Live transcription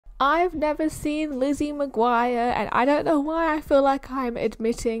I've never seen Lizzie McGuire, and I don't know why I feel like I'm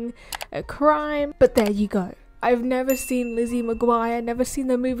admitting a crime, but there you go. I've never seen Lizzie McGuire, never seen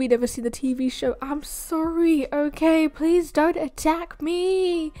the movie, never seen the TV show. I'm sorry, okay? Please don't attack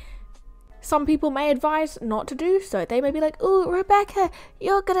me. Some people may advise not to do so. They may be like, oh, Rebecca,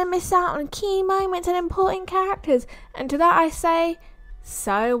 you're gonna miss out on key moments and important characters. And to that I say,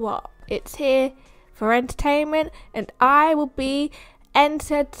 so what? It's here for entertainment, and I will be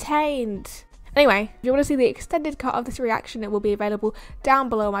entertained. Anyway, if you want to see the extended cut of this reaction, it will be available down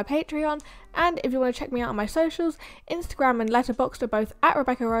below on my Patreon. And if you want to check me out on my socials, Instagram and Letterboxd are both at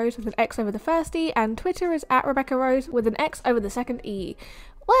Rebecca Rose with an X over the first E, and Twitter is at Rebecca Rose with an X over the second E.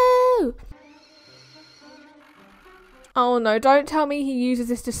 Woo! Oh no, don't tell me he uses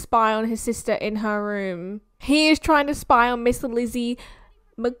this to spy on his sister in her room. He is trying to spy on Miss Lizzie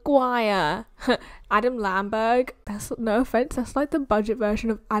McGuire. Adam Lambert. That's, no offense, that's like the budget version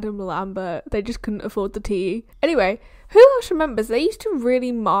of Adam Lambert. They just couldn't afford the tea. Anyway, who else remembers they used to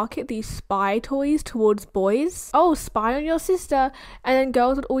really market these spy toys towards boys? Oh, spy on your sister. And then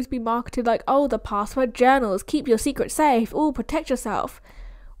girls would always be marketed like, oh, the password journals, keep your secret safe, oh, protect yourself.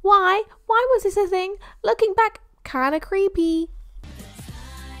 Why was this a thing? Looking back, kinda creepy.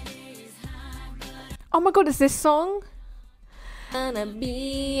 Oh my god, is this song? Oh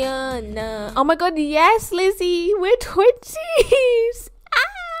my god, yes, Lizzie, we're twinsies.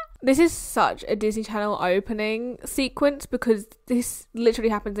 This is such a Disney Channel opening sequence because this literally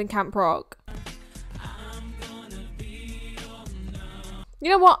happens in Camp Rock. You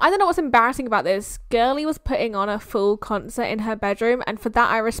know what? I don't know what's embarrassing about this. Girlie was putting on a full concert in her bedroom, and for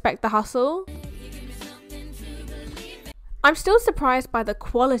that I respect the hustle. I'm still surprised by the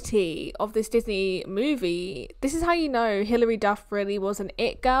quality of this Disney movie. This is how you know Hilary Duff really was an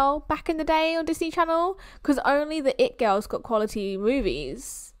it girl back in the day on Disney Channel, because only the it girls got quality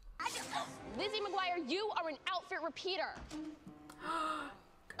movies. Lizzie McGuire, you are an outfit repeater.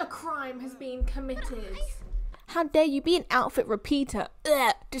 A crime has been committed. How dare you be an outfit repeater?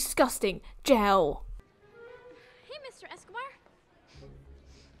 Ugh, disgusting. Gel. Hey, Mr. Escobar.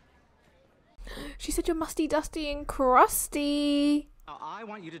 She said you're musty, dusty, and crusty. I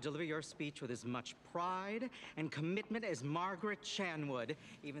want you to deliver your speech with as much pride and commitment as Margaret Chan would,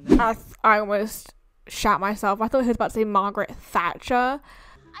 even though I almost shat myself. I thought he was about to say Margaret Thatcher.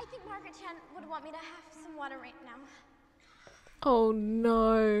 I think Margaret Chan would want me to have some water right now. Oh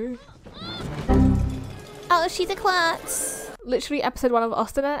no. Oh, she's a klutz. Literally episode 1 of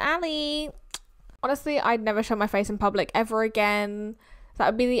Austin and Ally. Honestly, I'd never show my face in public ever again. That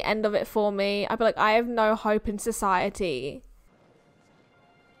would be the end of it for me. I'd be like, I have no hope in society.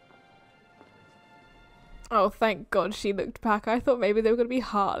 Oh, thank God she looked back. I thought maybe they were going to be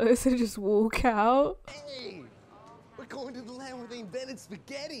heartless and just walk out. Hey, we're going to the land where they invented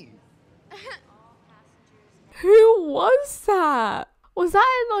spaghetti. Who was that? Was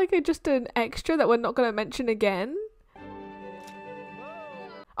that like just an extra that we're not going to mention again?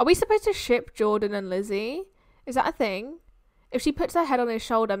 Are we supposed to ship Jordan and Lizzie? Is that a thing? If she puts her head on his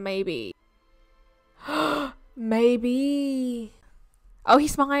shoulder, maybe. Maybe. Oh, he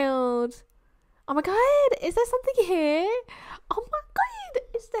smiled. Oh my god, is there something here? Oh my god,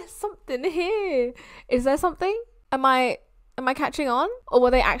 is there something here? Is there something? Am I catching on? Or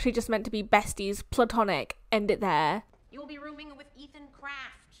were they actually just meant to be besties, platonic, end it there? You will be rooming with Ethan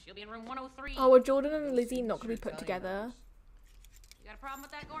Kraft. You'll be in room 103. Oh, are Jordan and Lizzie not going to be put together? You got a problem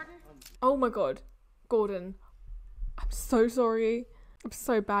with that, Gordon? Oh my god, Gordon. I'm so sorry. I'm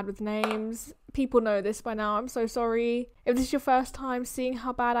so bad with names. People know this by now. I'm so sorry. If this is your first time seeing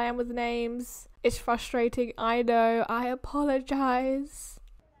how bad I am with names, it's frustrating. I know. I apologize.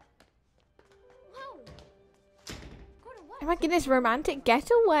 Whoa. Gordon, what? Oh my goodness, romantic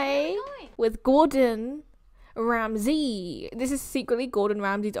getaway with Gordon Ramsay. This is secretly Gordon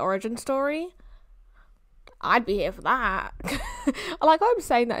Ramsay's origin story. I'd be here for that. I like how I'm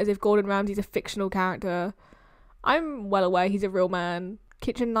saying that as if Gordon Ramsay's a fictional character. I'm well aware he's a real man.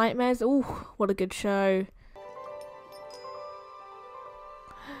 Kitchen Nightmares. Ooh, what a good show.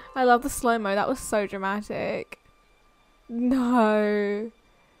 I love the slow-mo. That was so dramatic. No.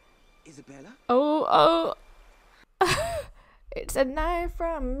 Isabella? Oh. It's a no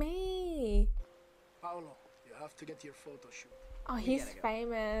from me. Paolo, you have to get to your photo shoot. Oh, he's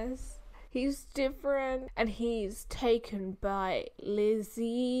famous. He's different. And he's taken by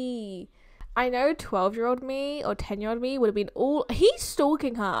Lizzie. I know 12-year-old me or 10-year-old me would have been all... He's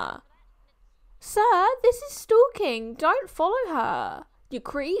stalking her. Sir, this is stalking. Don't follow her. You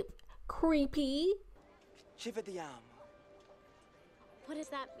creep. Creepy. Ci vediamo. What does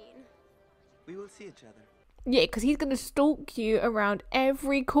that mean? We will see each other. Yeah, because he's gonna stalk you around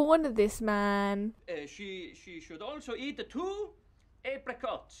every corner, this man. She should also eat the 2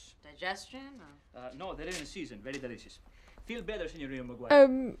 apricots. Digestion? No, they're in season. Very delicious. Feel better, Señorita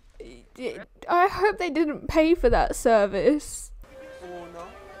McGuire. I hope they didn't pay for that service. Uno,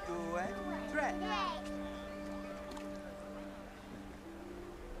 due, tre.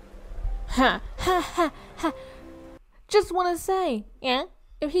 Ha ha ha ha. Just wanna say, yeah,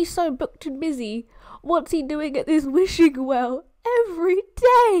 if he's so booked and busy, what's he doing at this wishing well every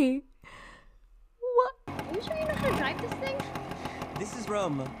day? What? Are you sure you know how to drive this thing? This is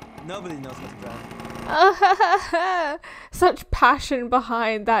Rome. Nobody knows how to drive. Such passion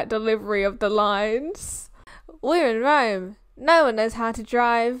behind that delivery of the lines. We're in Rome. No one knows how to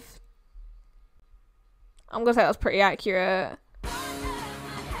drive. I'm gonna say that's pretty accurate.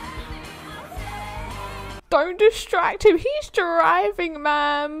 Don't distract him. He's driving,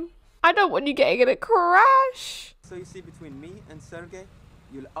 ma'am. I don't want you getting in a crash. So you see, between me and Sergey,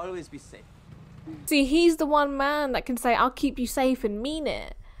 you'll always be safe. See, he's the one man that can say, I'll keep you safe and mean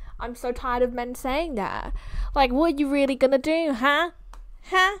it. I'm so tired of men saying that. Like, what are you really gonna do, huh?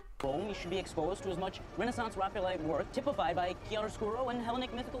 Huh? You should be exposed to as much Renaissance Raphaelite work typified by chiaroscuro and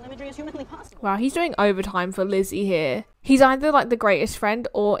Hellenic mythical imagery as humanly possible. Wow, he's doing overtime for Lizzy here. He's either like the greatest friend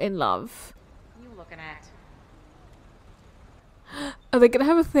or in love. You looking at? Are they gonna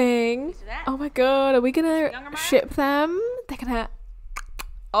have a thing? Oh my god, are we gonna Younger man? ship them? They're gonna...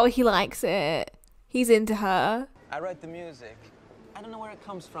 Oh, he likes it. He's into her. I write the music. I don't know where it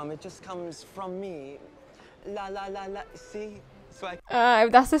comes from. It just comes from me. La la la la. See? So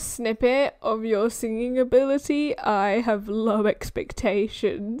If that's a snippet of your singing ability, I have low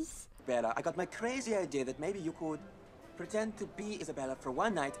expectations. Bella, I got my crazy idea that maybe you could pretend to be Isabella for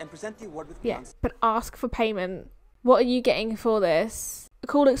one night and present the award with Yeah, Beyonce. but ask for payment. What are you getting for this? A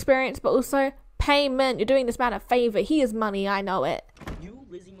cool experience, but also payment. You're doing this man a favour. He has money, I know it. You,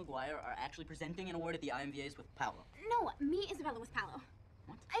 Lizzie McGuire, are actually presenting an award at the IMVAs with Paolo. No, me, Isabella, with Paolo.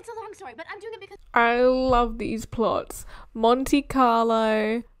 What? It's a long story, but I'm doing it because... I love these plots. Monte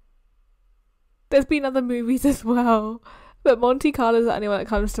Carlo. There's been other movies as well, but Monte Carlo is the only one that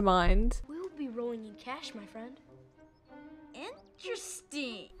comes to mind. We'll be rolling in cash, my friend.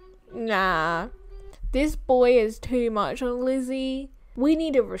 Interesting. Nah. This boy is too much on Lizzy. We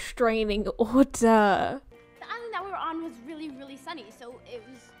need a restraining order. The island that we were on was really, really sunny, so it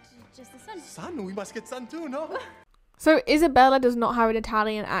was just the sun. Sun? We must get sun too, no? So Isabella does not have an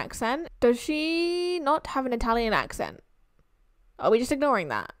Italian accent. Does she not have an Italian accent? Are we just ignoring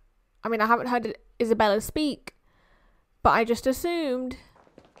that? I mean, I haven't heard Isabella speak, but I just assumed.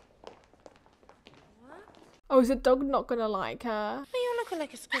 What? Oh, is the dog not gonna like her? You're looking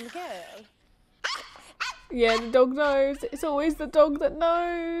like a school girl. Yeah, the dog knows. It's always the dog that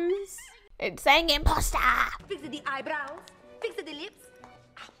knows. It's saying imposter. Fix the eyebrows. Fix the lips.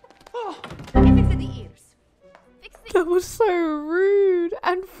 And fix the ears. Fix the... That was so rude.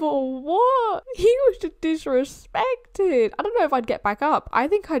 And for what? He was just disrespected. I don't know if I'd get back up. I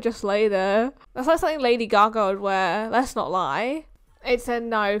think I'd just lay there. That's like something Lady Gaga would wear. Let's not lie. It's a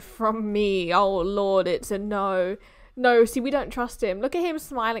no from me. Oh, Lord, it's a no. No, see, we don't trust him. Look at him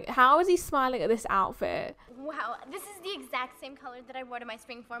smiling. How is he smiling at this outfit? Wow, this is the exact same color that I wore to my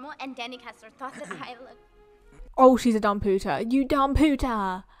spring formal, and Danny Kessler thought that I looked... Oh, she's a dumb pooter. You dumb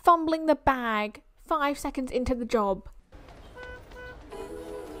pooter. Fumbling the bag 5 seconds into the job.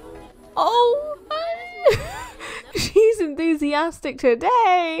 Oh, she's enthusiastic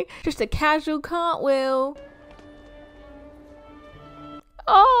today. Just a casual cartwheel.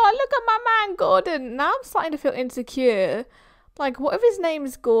 Oh, look at my man Gordon. Now I'm starting to feel insecure. Like, what if his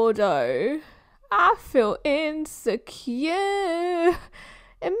name's Gordo? I feel insecure.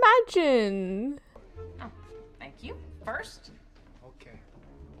 Imagine. Oh, thank you. First.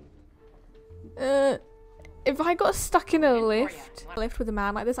 Okay. If I got stuck in a lift with a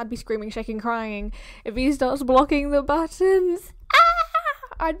man like this, I'd be screaming, shaking, crying. If he starts blocking the buttons,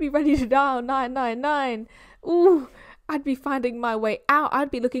 I'd be ready to dial 999. Ooh, I'd be finding my way out.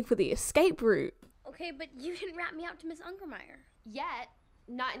 I'd be looking for the escape route. Okay, but you didn't rat me out to Miss Ungermeyer. Yet,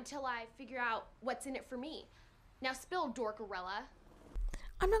 not until I figure out what's in it for me. Now spill, Dorkarella.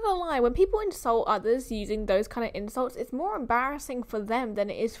 I'm not gonna lie, when people insult others using those kind of insults, it's more embarrassing for them than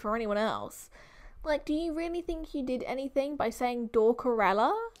it is for anyone else. Like, do you really think you did anything by saying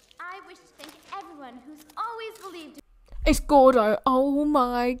Dorkarella? I wish to thank everyone who's always believed... It's Gordo. Oh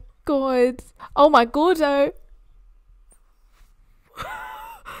my god. Oh my Gordo.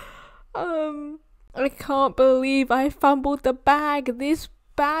 I can't believe I fumbled the bag this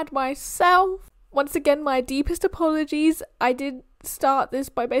bad myself. Once again, my deepest apologies. I did start this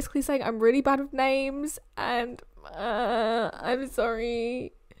by basically saying I'm really bad with names and I'm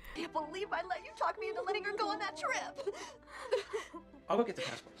sorry. I can't believe I let you talk me into letting her go on that trip. I'll go get the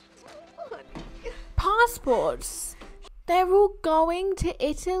passports. Passports? They're all going to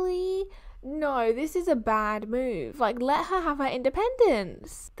Italy? No, this is a bad move. Like, let her have her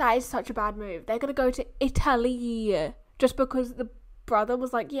independence. That is such a bad move. They're gonna go to Italy just because the brother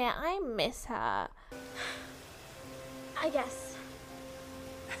was like, yeah, I miss her. I guess.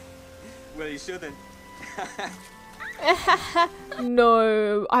 Well, you shouldn't.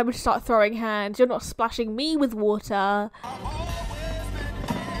 No, I would start throwing hands. You're not splashing me with water.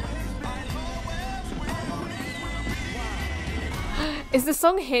 Is the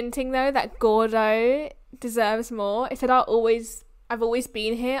song hinting though that Gordo deserves more? It said I've always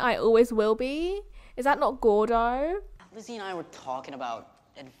been here, I always will be. Is that not Gordo? Lizzy and I were talking about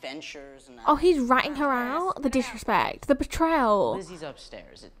adventures and... Oh, he's ratting her out? The disrespect, the betrayal. Lizzy's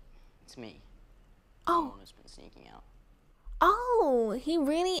upstairs. It's me. Oh. Someone who's been sneaking out. Oh, he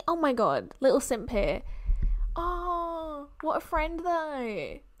really... Oh my god, little simp here. Oh, what a friend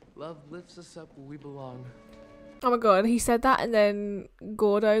though. Love lifts us up where we belong. Oh my god, he said that and then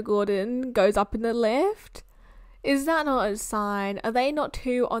Gordon goes up in the lift? Is that not a sign? Are they not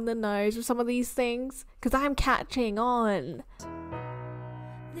too on the nose with some of these things? Because I'm catching on.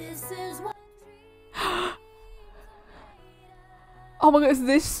 This is what Oh my god, is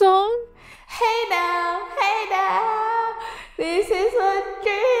this song? Hey now, this is what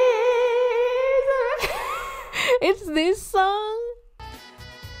dreams are. It's this song?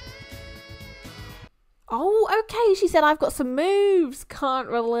 Oh, okay, she said I've got some moves. Can't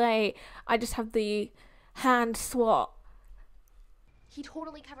relate. I just have the hand swap. He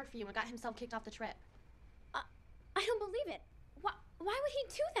totally covered for you and got himself kicked off the trip. I don't believe it. Why would he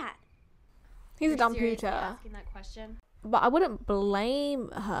do that? He's a dumb seriously pooter. asking that question? But I wouldn't blame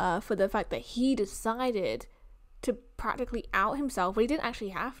her for the fact that he decided to practically out himself. But he didn't actually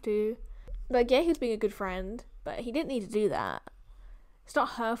have to. Like, yeah, he was being a good friend, but he didn't need to do that. It's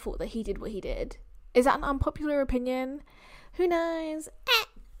not her fault that he did what he did. Is that an unpopular opinion? Who knows?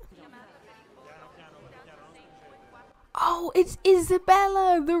 Oh, it's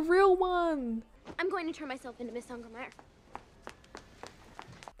Isabella, the real one. I'm going to turn myself into Miss Ungermeyer. I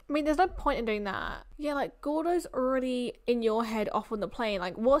mean, there's no point in doing that. Yeah, like, Gordo's already in your head off on the plane.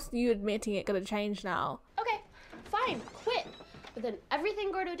 Like, what's you admitting it gonna change now? Okay, fine, quit. But then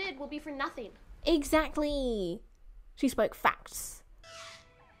everything Gordo did will be for nothing. Exactly. She spoke facts.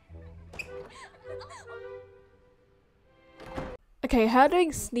 Okay, her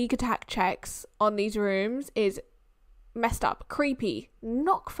doing sneak attack checks on these rooms is messed up. Creepy.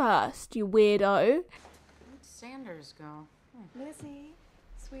 Knock first, you weirdo. Where'd Sanders go? Lizzy,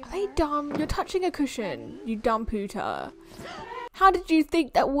 sweetheart. Are they dumb? You're touching a cushion, you dumb pooter. How did you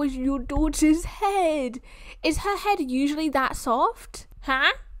think that was your daughter's head? Is her head usually that soft?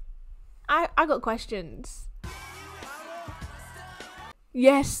 Huh? I got questions.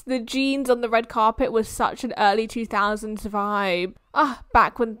 Yes, the jeans on the red carpet was such an early 2000s vibe. Ah,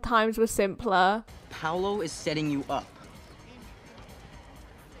 back when times were simpler. Paolo is setting you up.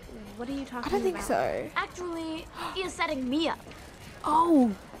 What are you talking about? I don't think so. Actually, he is setting me up.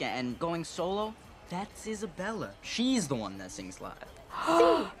 Oh. Yeah, and going solo, that's Isabella. She's the one that sings live.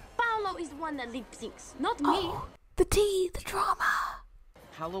 See, Paolo is the one that lip syncs, not me. Oh, the tea, the drama.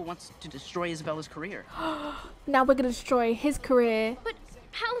 Paolo wants to destroy Isabella's career. Now we're gonna destroy his career. But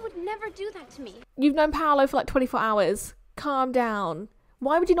Paolo would never do that to me. You've known Paolo for like 24 hours. Calm down.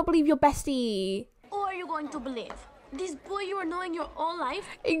 Why would you not believe your bestie? Or are you going to believe this boy you are knowing your whole life?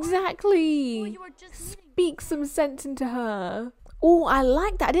 Exactly. Or you are just Speak some sense into her. Oh, I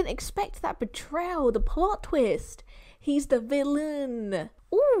like that. I didn't expect that betrayal, the plot twist. He's the villain.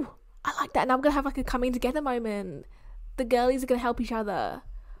 Ooh, I like that. Now we're gonna have like a coming together moment. The girlies are gonna help each other.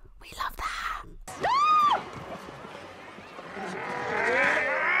 We love that.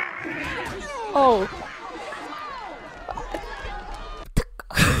 Oh.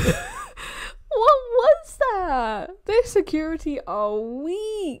 What was that? Their security are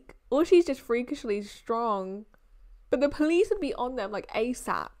weak. Or she's just freakishly strong. But the police would be on them like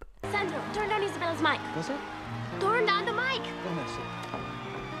ASAP. Sandro, turn down Isabella's mic. What's that? Turn down the mic.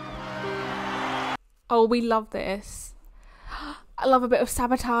 Oh, we love this. I love a bit of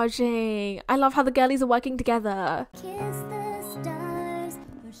sabotaging. I love how the girlies are working together. kiss the stars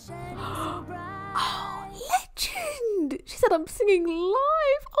are shining so bright. Oh, legend! She said I'm singing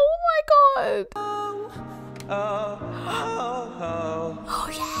live. Oh my god. Oh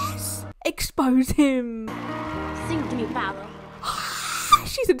yes. Expose him. Sing to me, Paolo.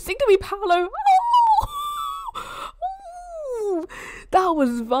 She said, sing to me, Paolo. Oh! Ooh. That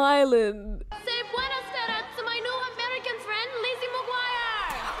was violent. Say buenas tardes to my new American friend, Lizzie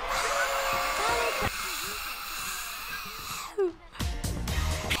McGuire.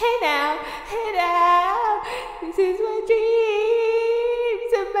 Hey now, this is what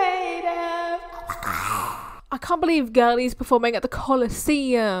dreams are made of. I can't believe Girlie's performing at the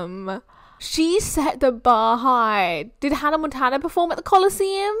Coliseum. She set the bar high. Did Hannah Montana perform at the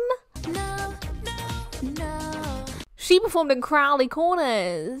Coliseum? No, no, no. She performed in Crowley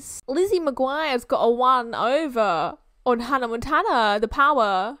Corners. Lizzie McGuire's got a 1 over on Hannah Montana, The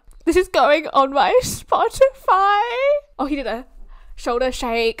Power. This is going on my Spotify. Oh, he did a shoulder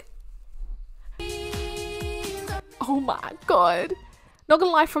shake. Oh my god. Not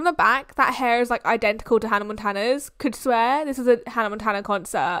gonna lie, from the back, that hair is like identical to Hannah Montana's. Could swear this is a Hannah Montana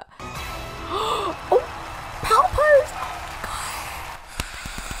concert. Oh, power pose.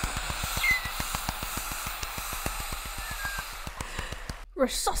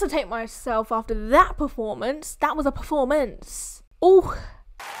 Resuscitate myself after that performance. That was a performance. Oh.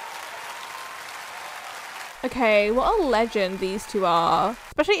 Okay, what a legend these two are.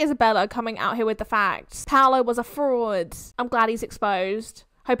 Especially Isabella coming out here with the facts. Paolo was a fraud. I'm glad he's exposed.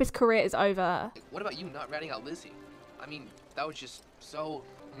 Hope his career is over. What about you not ratting out Lizzie? I mean, that was just so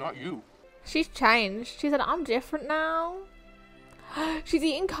not you. She's changed. She said, I'm different now. She's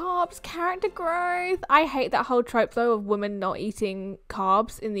eating carbs, character growth. I hate that whole trope though of women not eating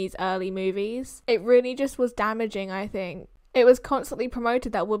carbs in these early movies. It really just was damaging, I think. It was constantly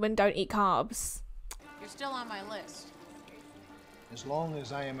promoted that women don't eat carbs. You're still on my list. As long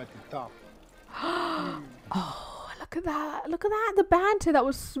as I am at the top. Oh, look at that. Look at that. The banter, that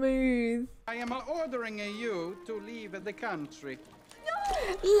was smooth. I am ordering you to leave the country.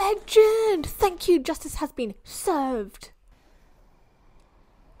 Legend. Thank you. Justice has been served.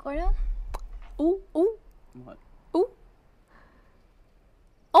 Gordo? Ooh, ooh. What? Ooh.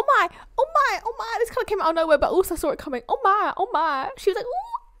 Oh my. Oh my. Oh my. This kind of came out of nowhere, but also saw it coming. Oh my. Oh my. She was like,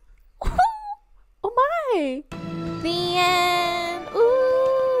 ooh. Oh my. The end.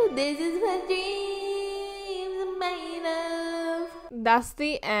 Ooh. This is what dreams are made of. That's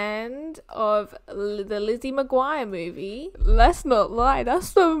the end of the Lizzie McGuire movie. Let's not lie,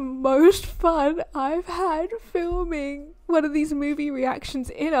 that's the most fun I've had filming one of these movie reactions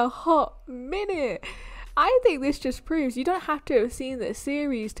in a hot minute. I think this just proves you don't have to have seen the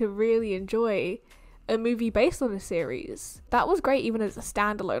series to really enjoy a movie based on a series. That was great even as a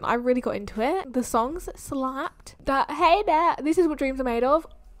standalone. I really got into it. The songs slapped. That hey there, this is what dreams are made of.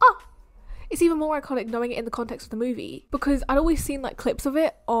 Oh, it's even more iconic knowing it in the context of the movie, because I'd always seen like clips of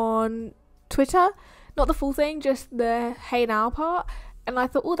it on Twitter, not the full thing, just the hey now part, and I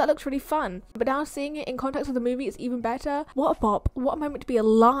thought, oh, that looks really fun. But now seeing it in context of the movie is even better. What a bop. What a moment to be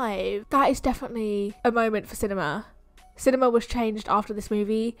alive. That is definitely a moment for cinema. Cinema was changed after this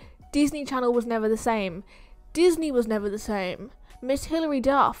movie. Disney Channel was never the same. Disney was never the same. Miss Hilary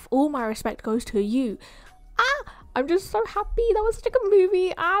Duff, all my respect goes to you. I'm just so happy. That was such a good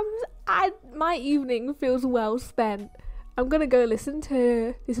movie. My evening feels well spent. I'm gonna go listen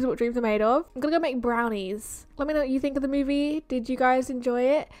to This Is What Dreams Are Made Of. I'm gonna go make brownies. Let me know what you think of the movie. Did you guys enjoy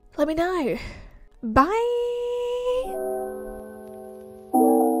it? Let me know. Bye.